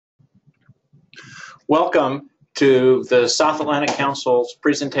Welcome to the South Atlantic Council's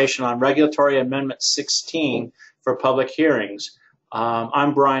presentation on Regulatory Amendment 16 for public hearings.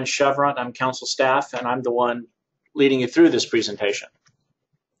 I'm Brian Chevron, I'm council staff, and I'm the one leading you through this presentation.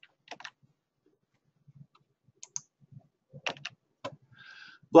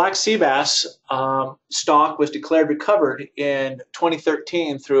 Black sea bass stock was declared recovered in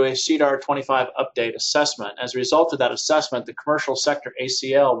 2013 through a CDAR 25 update assessment. As a result of that assessment, the commercial sector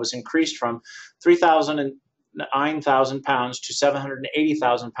ACL was increased from 3,009,000 pounds to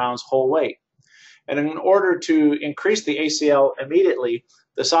 780,000 pounds whole weight. And in order to increase the ACL immediately,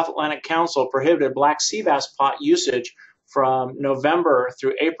 the South Atlantic Council prohibited black sea bass pot usage from November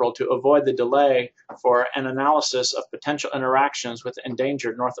through April to avoid the delay for an analysis of potential interactions with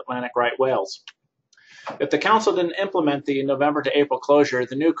endangered North Atlantic right whales. If the Council didn't implement the November to April closure,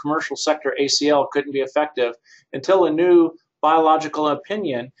 the new commercial sector ACL couldn't be effective until a new biological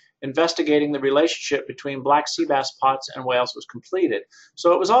opinion investigating the relationship between black sea bass pots and whales was completed.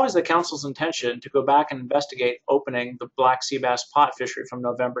 So it was always the Council's intention to go back and investigate opening the black sea bass pot fishery from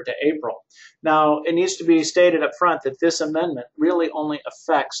November to April. Now, it needs to be stated up front that this amendment really only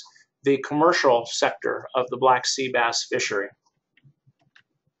affects the commercial sector of the black sea bass fishery.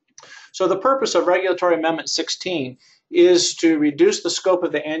 So the purpose of Regulatory Amendment 16 is to reduce the scope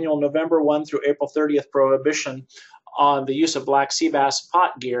of the annual November 1 through April 30th prohibition on the use of black sea bass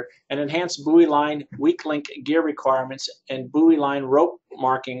pot gear and enhance buoy line weak link gear requirements and buoy line rope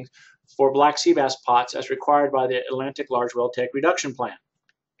markings for black sea bass pots as required by the Atlantic Large Whale Take Reduction Plan.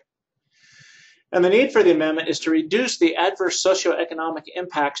 And the need for the amendment is to reduce the adverse socioeconomic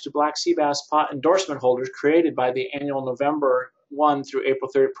impacts to black sea bass pot endorsement holders created by the annual November 1 through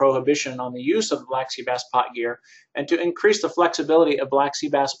April 3rd prohibition on the use of the black sea bass pot gear, and to increase the flexibility of black sea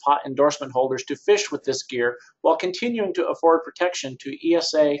bass pot endorsement holders to fish with this gear while continuing to afford protection to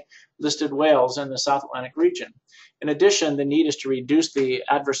ESA listed whales in the South Atlantic region. In addition, the need is to reduce the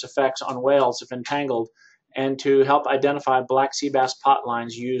adverse effects on whales if entangled and to help identify black sea bass pot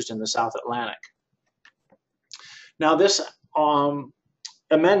lines used in the South Atlantic. Now, this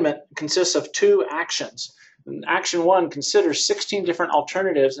amendment consists of two actions. Action 1 considers 16 different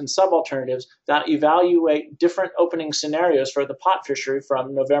alternatives and sub-alternatives that evaluate different opening scenarios for the pot fishery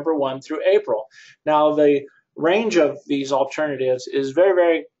from November 1 through April. Now, the range of these alternatives is very,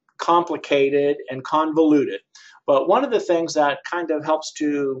 very complicated and convoluted. But one of the things that kind of helps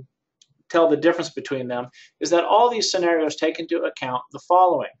to tell the difference between them is that all these scenarios take into account the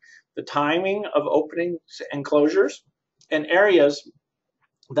following: the timing of openings and closures, and areas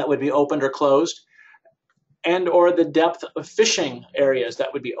that would be opened or closed, and or the depth of fishing areas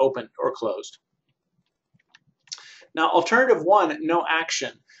that would be opened or closed. Now, alternative 1, no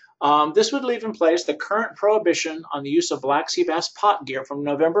action. This would leave in place the current prohibition on the use of black sea bass pot gear from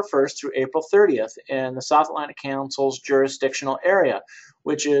November 1st through April 30th in the South Atlantic Council's jurisdictional area,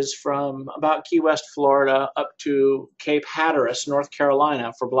 which is from about Key West, Florida, up to Cape Hatteras, North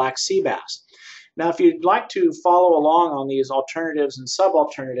Carolina, for black sea bass. Now, if you'd like to follow along on these alternatives and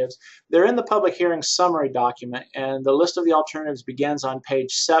sub-alternatives, they're in the public hearing summary document, and the list of the alternatives begins on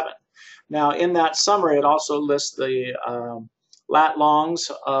page 7. Now, in that summary, it also lists the lat-longs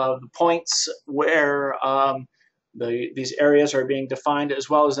of points where these areas are being defined, as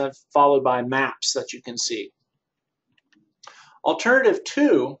well as that followed by maps that you can see. Alternative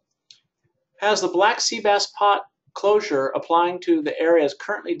 2 has the black sea bass pot closure applying to the areas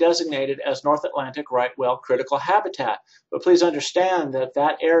currently designated as North Atlantic right whale critical habitat. But please understand that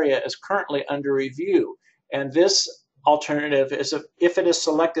that area is currently under review, and this alternative, if it is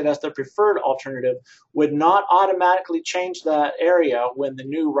selected as the preferred alternative, would not automatically change that area when the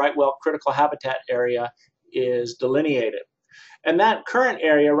new right whale critical habitat area is delineated. And that current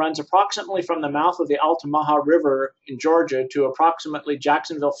area runs approximately from the mouth of the Altamaha River in Georgia to approximately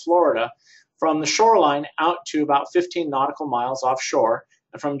Jacksonville, Florida, from the shoreline out to about 15 nautical miles offshore,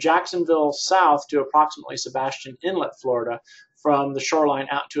 and from Jacksonville south to approximately Sebastian Inlet, Florida, from the shoreline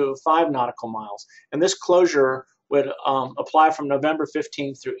out to 5 nautical miles. And this closure would apply from November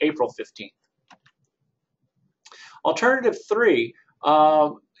 15th through April 15th. Alternative 3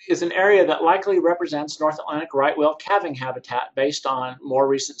 is an area that likely represents North Atlantic right whale calving habitat based on more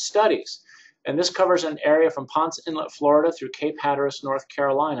recent studies. And this covers an area from Ponce Inlet, Florida through Cape Hatteras, North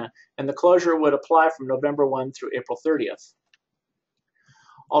Carolina, and the closure would apply from November 1 through April 30th.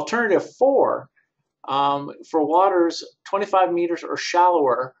 Alternative 4, for waters 25 meters or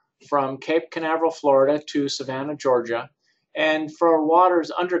shallower from Cape Canaveral, Florida to Savannah, Georgia, and for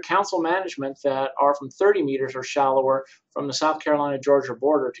waters under council management that are from 30 meters or shallower from the South Carolina-Georgia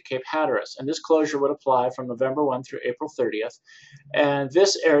border to Cape Hatteras. And this closure would apply from November 1 through April 30th. And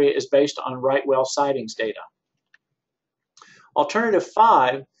this area is based on right well sightings data. Alternative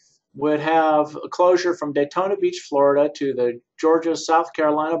 5 would have a closure from Daytona Beach, Florida to the Georgia-South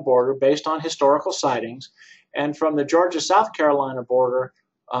Carolina border based on historical sightings, and from the Georgia-South Carolina border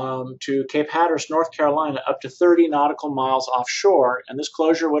to Cape Hatteras, North Carolina, up to 30 nautical miles offshore, and this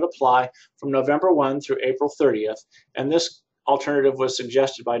closure would apply from November 1 through April 30th, and this alternative was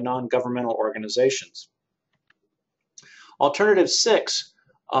suggested by non-governmental organizations. Alternative 6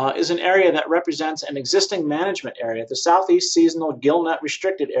 is an area that represents an existing management area, the Southeast Seasonal Gillnet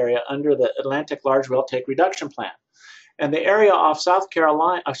Restricted Area under the Atlantic Large Whale Take Reduction Plan. And the area off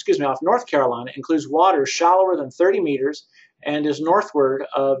North Carolina includes waters shallower than 30 meters and is northward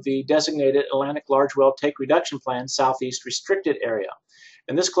of the designated Atlantic Large Whale Take Reduction Plan Southeast Restricted Area.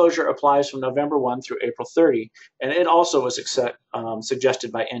 And this closure applies from November 1 through April 30, and it also was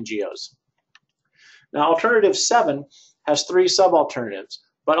suggested by NGOs. Now, Alternative 7 has 3 sub-alternatives,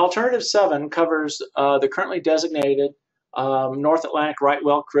 but Alternative 7 covers the currently designated North Atlantic right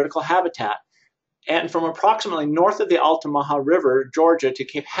whale critical habitat, and from approximately north of the Altamaha River, Georgia, to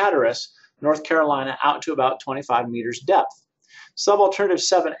Cape Hatteras, North Carolina, out to about 25 meters depth. Subalternative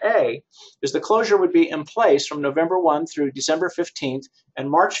 7A is the closure would be in place from November 1 through December 15th and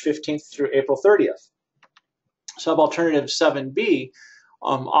March 15th through April 30th. Subalternative 7B,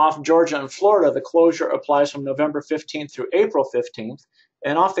 off Georgia and Florida, the closure applies from November 15th through April 15th,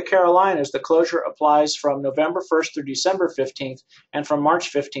 and off the Carolinas, the closure applies from November 1st through December 15th and from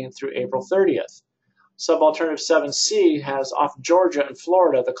March 15th through April 30th. Subalternative 7C has off Georgia and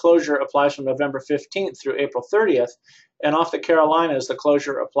Florida, the closure applies from November 15th through April 30th, and off the Carolinas, the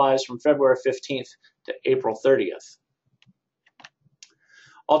closure applies from February 15th to April 30th.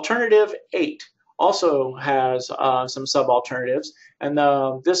 Alternative 8 also has some sub-alternatives, and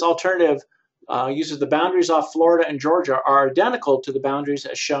this alternative uses the boundaries off Florida and Georgia are identical to the boundaries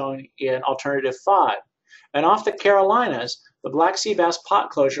as shown in Alternative 5. And off the Carolinas, the Black Sea Bass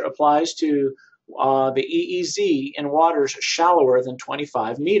Pot closure applies to the EEZ in waters shallower than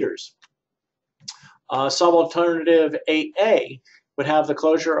 25 meters. Subalternative 8A would have the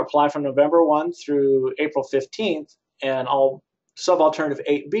closure apply from November 1 through April 15th, and subalternative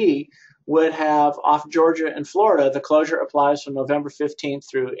 8B would have off Georgia and Florida, the closure applies from November 15th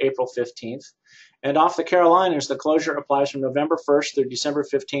through April 15th, and off the Carolinas, the closure applies from November 1st through December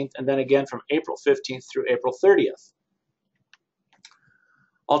 15th, and then again from April 15th through April 30th.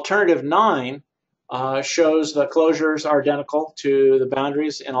 Alternative 9 shows the closures are identical to the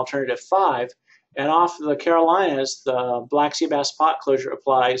boundaries in Alternative 5, and off the Carolinas, the Black Sea Bass Pot closure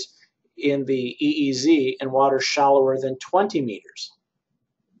applies in the EEZ in waters shallower than 20 meters.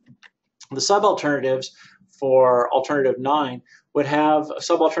 The sub-alternatives for Alternative 9 would have,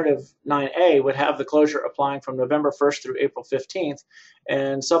 subalternative 9A would have the closure applying from November 1st through April 15th,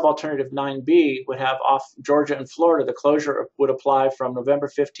 and subalternative 9B would have off Georgia and Florida, the closure would apply from November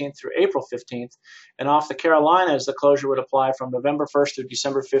 15th through April 15th, and off the Carolinas, the closure would apply from November 1st through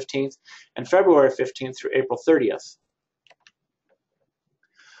December 15th and February 15th through April 30th.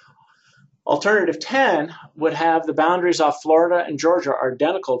 Alternative 10 would have the boundaries off Florida and Georgia are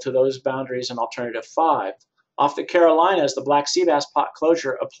identical to those boundaries in Alternative 5. Off the Carolinas, the Black Sea Bass Pot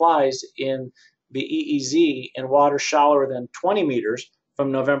closure applies in the EEZ in waters shallower than 20 meters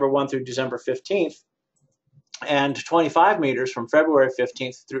from November 1 through December 15th, and 25 meters from February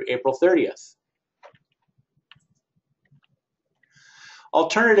 15th through April 30th.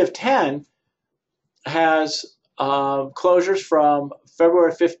 Alternative 10 has closures from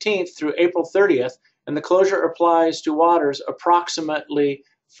February 15th through April 30th, and the closure applies to waters approximately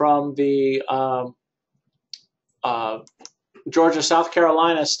from the Georgia-South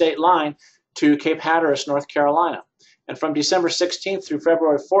Carolina state line to Cape Hatteras, North Carolina. And from December 16th through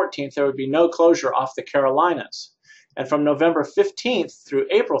February 14th, there would be no closure off the Carolinas. And from November 15th through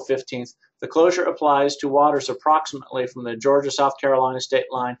April 15th, the closure applies to waters approximately from the Georgia-South Carolina state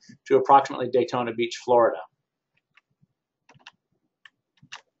line to approximately Daytona Beach, Florida.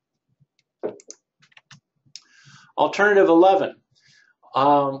 Alternative 11.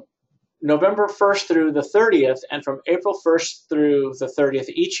 November 1st through the 30th, and from April 1st through the 30th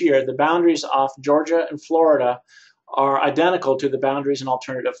each year, the boundaries off Georgia and Florida are identical to the boundaries in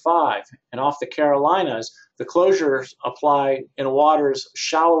Alternative 5. And off the Carolinas, the closures apply in waters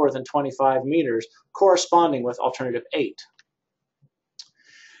shallower than 25 meters, corresponding with Alternative 8.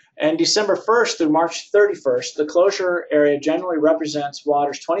 And December 1st through March 31st, the closure area generally represents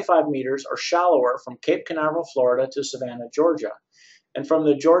waters 25 meters or shallower from Cape Canaveral, Florida to Savannah, Georgia. And from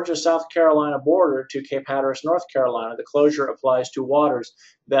the Georgia-South Carolina border to Cape Hatteras, North Carolina, the closure applies to waters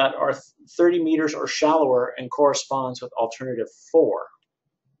that are 30 meters or shallower and corresponds with alternative 4.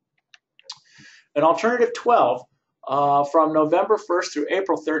 And alternative 12, from November 1st through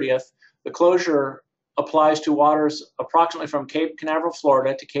April 30th, the closure applies to waters approximately from Cape Canaveral,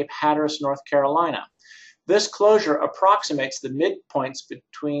 Florida to Cape Hatteras, North Carolina. This closure approximates the midpoints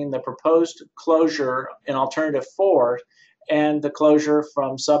between the proposed closure in alternative 4 and the closure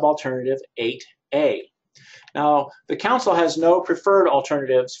from subalternative 8A. Now, the Council has no preferred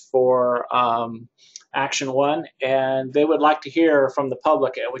alternatives for Action 1, and they would like to hear from the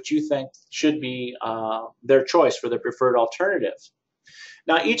public what you think should be their choice for the preferred alternative.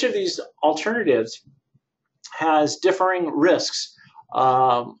 Now, each of these alternatives has differing risks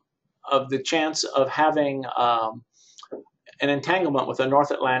of the chance of having an entanglement with a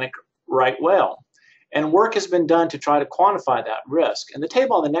North Atlantic right whale. And work has been done to try to quantify that risk. And the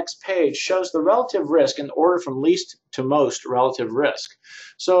table on the next page shows the relative risk in order from least to most relative risk.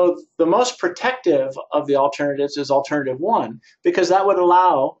 So the most protective of the alternatives is alternative 1, because that would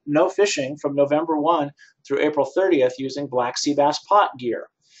allow no fishing from November 1 through April 30th using black sea bass pot gear.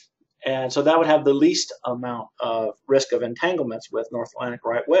 And so that would have the least amount of risk of entanglements with North Atlantic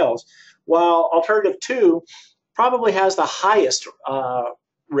right whales, while alternative 2 probably has the highest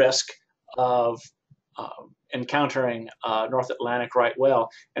risk of encountering North Atlantic right whale.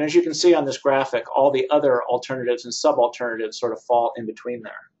 And as you can see on this graphic, all the other alternatives and subalternatives sort of fall in between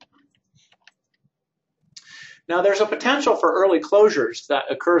there. Now, there's a potential for early closures that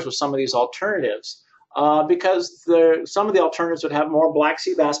occurs with some of these alternatives because some of the alternatives would have more black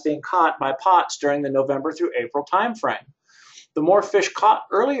sea bass being caught by pots during the November through April timeframe. The more fish caught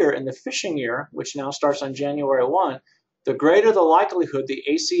earlier in the fishing year, which now starts on January 1, the greater the likelihood the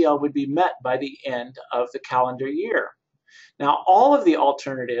ACL would be met by the end of the calendar year. Now, all of the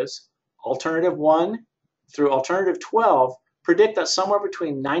alternatives, alternative 1 through alternative 12, predict that somewhere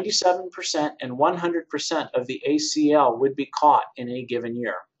between 97% and 100% of the ACL would be caught in any given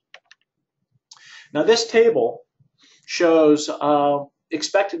year. Now, this table shows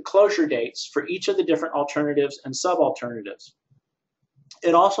expected closure dates for each of the different alternatives and subalternatives.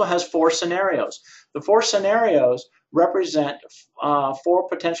 It also has 4 scenarios. The 4 scenarios represent 4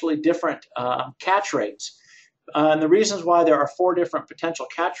 potentially different catch rates. And the reasons why there are 4 different potential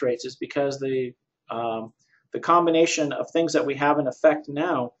catch rates is because the combination of things that we have in effect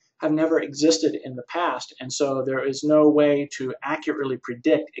now have never existed in the past, and so there is no way to accurately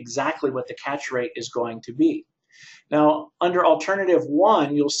predict exactly what the catch rate is going to be. Now, under alternative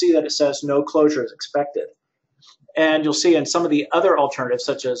 1, you'll see that it says no closure is expected. And you'll see in some of the other alternatives,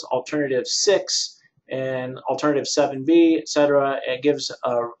 such as alternative 6 and alternative 7B, etc., it gives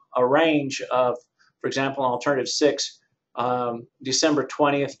a range of, for example, in alternative 6, December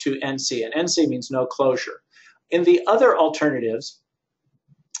 20th to NC, and NC means no closure. In the other alternatives,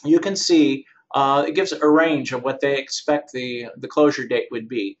 you can see it gives a range of what they expect the closure date would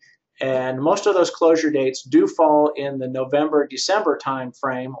be. And most of those closure dates do fall in the November-December time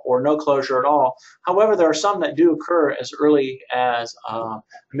frame or no closure at all. However, there are some that do occur as early as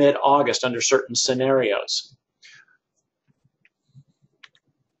mid-August under certain scenarios.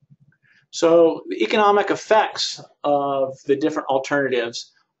 So the economic effects of the different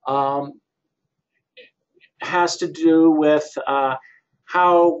alternatives has to do with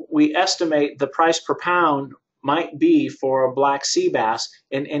how we estimate the price per pound might be for a black sea bass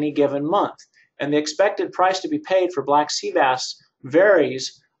in any given month. And the expected price to be paid for black sea bass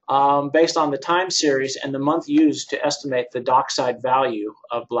varies based on the time series and the month used to estimate the dockside value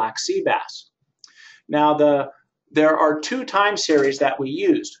of black sea bass. Now, there are 2 time series that we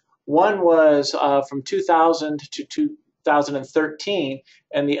used. One was from 2000 to 2013,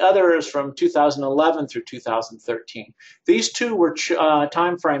 and the other is from 2011 through 2013. These 2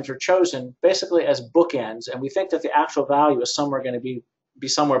 time frames were chosen basically as bookends, and we think that the actual value is somewhere going to be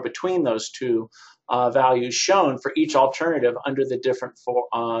somewhere between those 2 values shown for each alternative under the different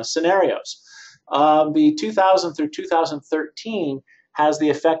scenarios. The 2000 through 2013 has the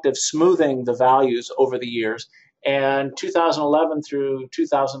effect of smoothing the values over the years, and 2011 through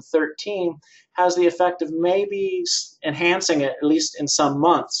 2013 has the effect of maybe enhancing it, at least in some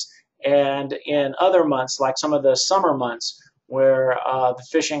months. And in other months, like some of the summer months where the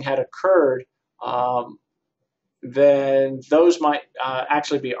fishing had occurred, then those might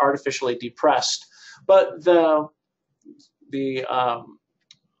actually be artificially depressed. But the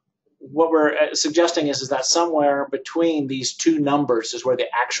what we're suggesting is that somewhere between these two numbers is where the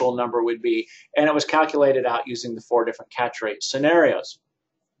actual number would be, and it was calculated out using the 4 different catch rate scenarios.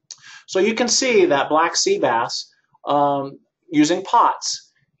 So you can see that black sea bass, using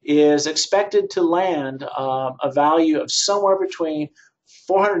pots, is expected to land a value of somewhere between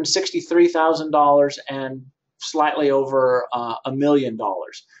 $463,000 and slightly over $1 million,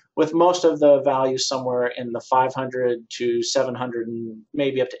 with most of the values somewhere in the 500 to 700 and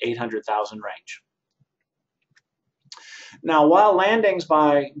maybe up to 800,000 range. Now, while landings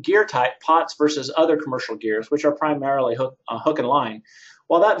by gear type, pots versus other commercial gears, which are primarily hook and line,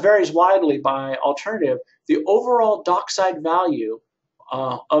 while that varies widely by alternative, the overall dockside value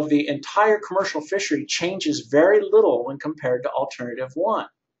of the entire commercial fishery changes very little when compared to alternative 1.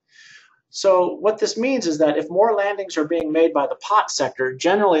 So what this means is that if more landings are being made by the pot sector,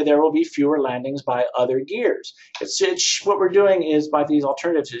 generally there will be fewer landings by other gears. What we're doing is, by these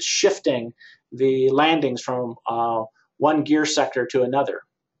alternatives, is shifting the landings from one gear sector to another.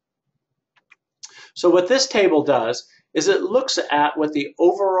 So what this table does is it looks at what the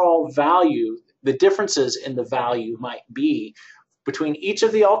overall value, the differences in the value might be between each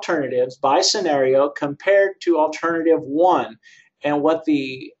of the alternatives by scenario compared to alternative 1, and what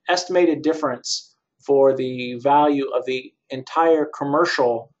the estimated difference for the value of the entire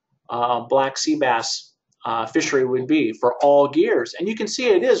commercial black sea bass fishery would be for all gears. And you can see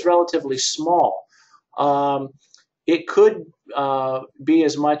it is relatively small. It could be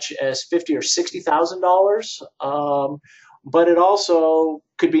as much as $50,000 or $60,000, but it also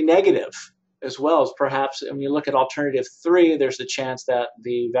could be negative as well. As perhaps when you look at alternative 3, there's the chance that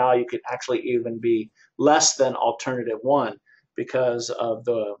the value could actually even be less than alternative 1 because of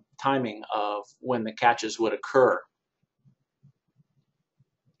the timing of when the catches would occur.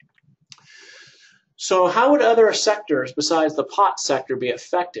 So how would other sectors besides the pot sector be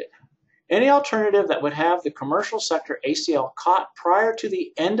affected? Any alternative that would have the commercial sector ACL caught prior to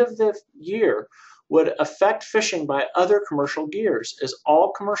the end of the year would affect fishing by other commercial gears, as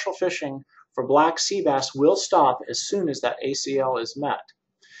all commercial fishing for black sea bass will stop as soon as that ACL is met.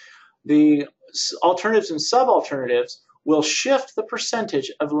 The alternatives and sub-alternatives will shift the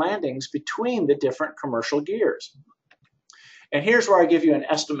percentage of landings between the different commercial gears. And here's where I give you an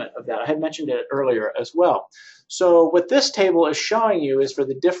estimate of that. I had mentioned it earlier as well. So what this table is showing you is for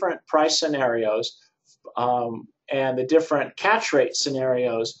the different price scenarios and the different catch rate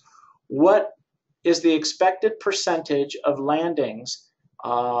scenarios, what is the expected percentage of landings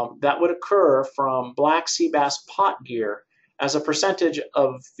that would occur from black sea bass pot gear as a percentage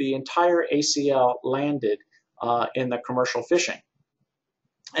of the entire ACL landed in the commercial fishing.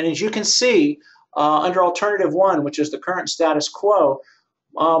 And as you can see, under alternative 1, which is the current status quo,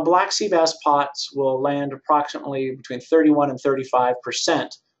 black sea bass pots will land approximately between 31 and 35%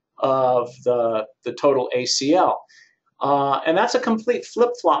 of the total ACL. And that's a complete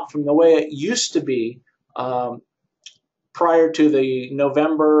flip-flop from the way it used to be prior to the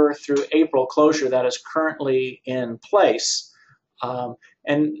November through April closure that is currently in place.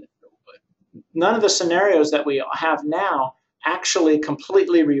 And none of the scenarios that we have now actually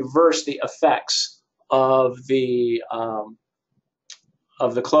completely reverse the effects of the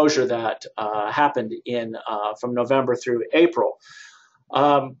closure that happened in from November through April.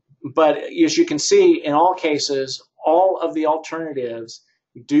 But as you can see, in all cases, all of the alternatives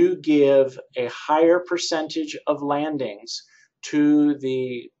do give a higher percentage of landings to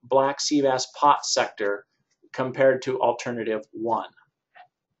the black sea bass pot sector compared to alternative 1.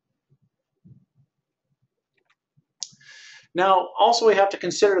 Now, also we have to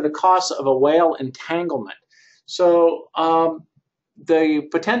consider the cost of a whale entanglement. So the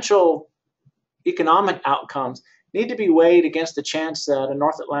potential economic outcomes need to be weighed against the chance that a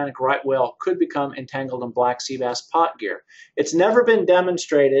North Atlantic right whale could become entangled in black sea bass pot gear. It's never been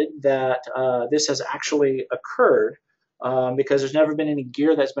demonstrated that this has actually occurred because there's never been any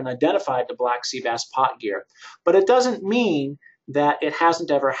gear that's been identified to black sea bass pot gear. But it doesn't mean that it hasn't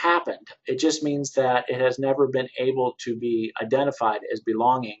ever happened. It just means that it has never been able to be identified as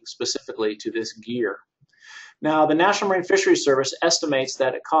belonging specifically to this gear. Now, the National Marine Fisheries Service estimates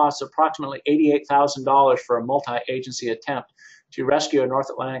that it costs approximately $88,000 for a multi-agency attempt to rescue a North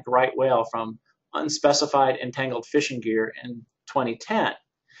Atlantic right whale from unspecified entangled fishing gear in 2010.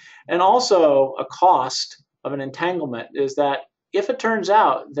 And also a cost of an entanglement is that if it turns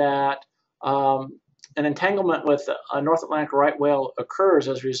out that an entanglement with a North Atlantic right whale occurs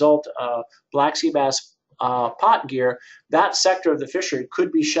as a result of black sea bass pot gear, that sector of the fishery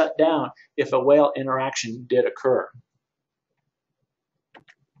could be shut down if a whale interaction did occur.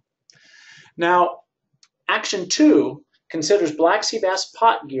 Now, Action 2 considers black sea bass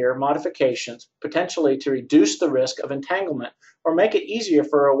pot gear modifications potentially to reduce the risk of entanglement or make it easier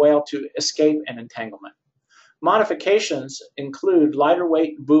for a whale to escape an entanglement. Modifications include lighter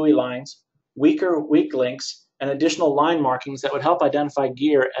weight buoy lines, weaker weak links, and additional line markings that would help identify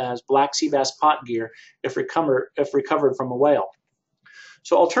gear as black sea bass pot gear if recovered from a whale.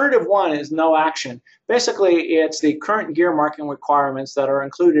 So alternative one is no action. Basically, it's the current gear marking requirements that are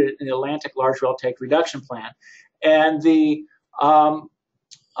included in the Atlantic Large Whale Take Reduction Plan. And the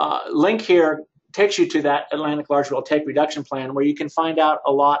link here takes you to that Atlantic Large Whale Take Reduction Plan, where you can find out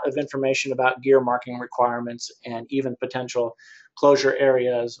a lot of information about gear marking requirements and even potential closure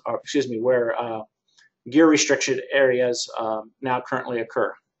areas, or excuse me, where gear restriction areas now currently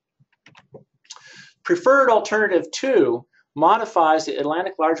occur. Preferred alternative 2 modifies the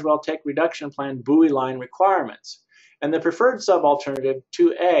Atlantic Large Whale Take Reduction Plan buoy line requirements. And the preferred sub-alternative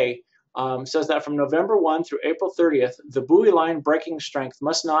 2A says that from November 1 through April 30th, the buoy line breaking strength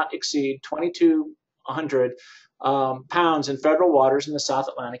must not exceed 2,200 pounds in federal waters in the South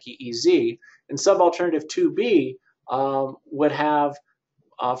Atlantic EEZ. And sub-alternative 2B would have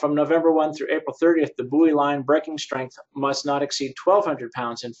from November 1 through April 30th, the buoy line breaking strength must not exceed 1,200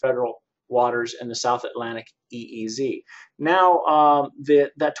 pounds in federal waters in the South Atlantic EEZ. Now,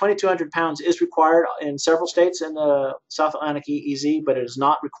 that 2,200 pounds is required in several states in the South Atlantic EEZ, but it is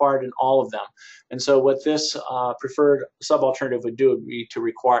not required in all of them. And so what this preferred subalternative would do would be to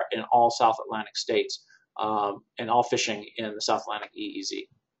require in all South Atlantic states and all fishing in the South Atlantic EEZ.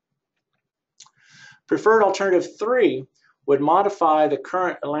 Preferred alternative 3 would modify the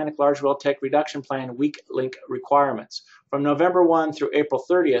current Atlantic Large Whale Take Reduction Plan weak link requirements. From November 1 through April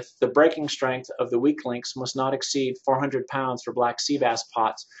 30th, the breaking strength of the weak links must not exceed 400 pounds for black sea bass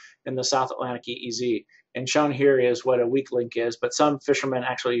pots in the South Atlantic EEZ. And shown here is what a weak link is, but some fishermen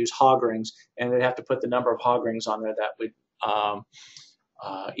actually use hog rings, and they'd have to put the number of hog rings on there that would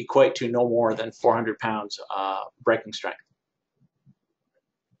equate to no more than 400 pounds breaking strength.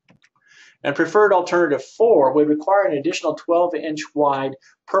 And preferred alternative 4 would require an additional 12-inch wide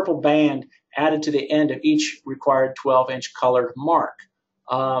purple band added to the end of each required 12-inch colored mark.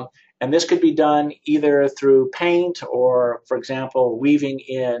 And this could be done either through paint or, for example, weaving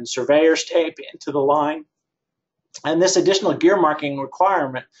in surveyor's tape into the line. And this additional gear marking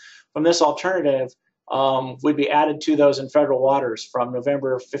requirement from this alternative would be added to those in federal waters from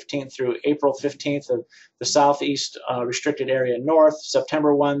November 15th through April 15th of the southeast restricted area north,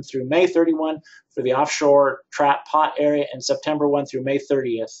 September 1 through May 31 for the offshore trap pot area, and September 1 through May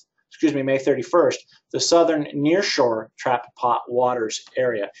 31st, the southern nearshore trap pot waters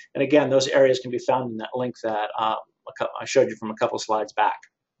area. And again, those areas can be found in that link that I showed you from a couple slides back.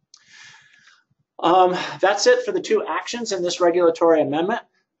 That's it for the 2 actions in this regulatory amendment.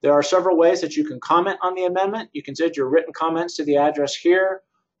 There are several ways that you can comment on the amendment. You can send your written comments to the address here.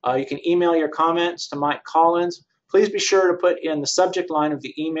 You can email your comments to Mike Collins. Please be sure to put in the subject line of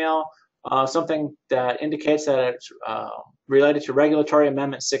the email something that indicates that it's related to Regulatory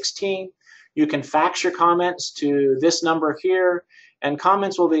Amendment 16. You can fax your comments to this number here, and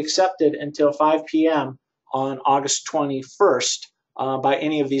comments will be accepted until 5 p.m. on August 21st by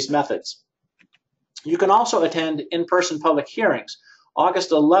any of these methods. You can also attend in-person public hearings. August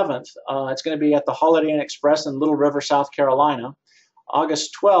 11th, it's going to be at the Holiday Inn Express in Little River, South Carolina.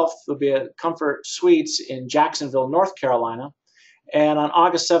 August 12th will be at Comfort Suites in Jacksonville, North Carolina. And on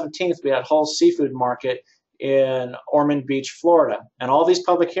August 17th, we'll be at Hull's Seafood Market in Ormond Beach, Florida. And all these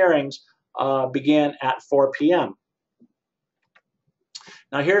public hearings begin at 4 p.m.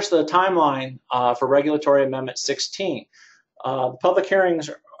 Now here's the timeline for Regulatory Amendment 16. The public hearings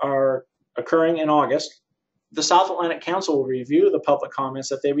are occurring in August. The South Atlantic Council will review the public comments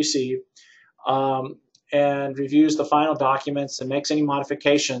that they receive and reviews the final documents and makes any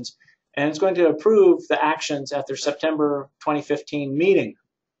modifications, and it's going to approve the actions at their September 2015 meeting.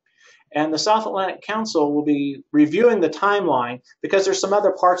 And the South Atlantic Council will be reviewing the timeline because there's some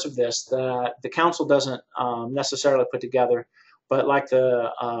other parts of this that the Council doesn't necessarily put together, but like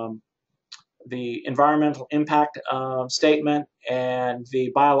the environmental impact statement and the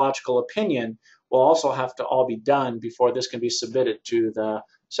biological opinion will also have to all be done before this can be submitted to the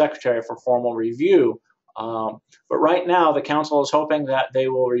Secretary for formal review. But right now, the Council is hoping that they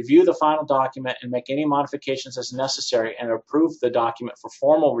will review the final document and make any modifications as necessary and approve the document for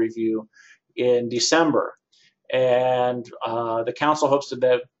formal review in December. And the Council hopes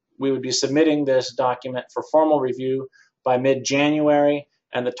that we would be submitting this document for formal review by mid-January,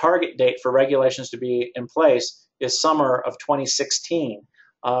 and the target date for regulations to be in place is summer of 2016.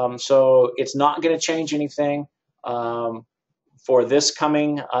 So it's not going to change anything for this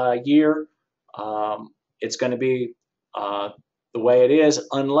coming year. It's going to be the way it is,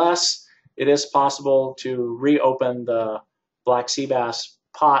 unless it is possible to reopen the black sea bass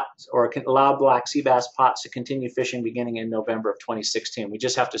pot, or allow black sea bass pots to continue fishing beginning in November of 2016. We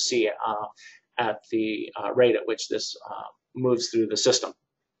just have to see at the rate at which this moves through the system.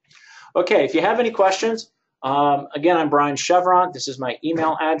 Okay, if you have any questions, again, I'm Brian Chevron. This is my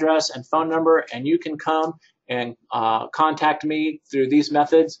email address and phone number, and you can come and contact me through these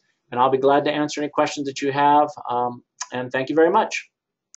methods, and I'll be glad to answer any questions that you have. And thank you very much.